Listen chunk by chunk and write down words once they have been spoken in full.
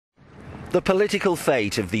The political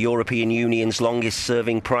fate of the European Union's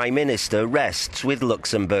longest-serving Prime Minister rests with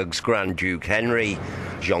Luxembourg's Grand Duke Henri.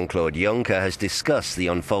 Jean-Claude Juncker has discussed the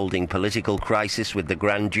unfolding political crisis with the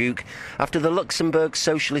Grand Duke after the Luxembourg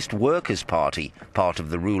Socialist Workers Party, part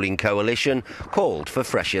of the ruling coalition, called for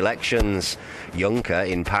fresh elections. Juncker,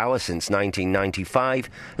 in power since 1995,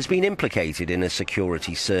 has been implicated in a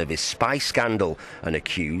security service spy scandal and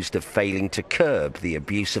accused of failing to curb the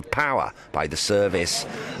abuse of power by the service.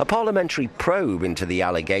 A parliamentary probe into the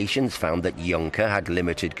allegations found that Juncker had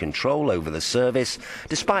limited control over the service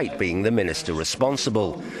despite being the minister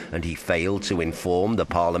responsible, and he failed to inform the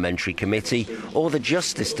parliamentary committee or the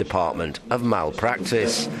Justice Department of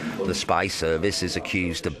malpractice. The spy service is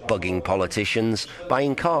accused of bugging politicians,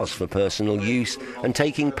 buying cars for personal use and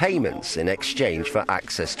taking payments in exchange for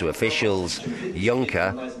access to officials.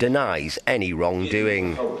 Juncker denies any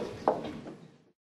wrongdoing.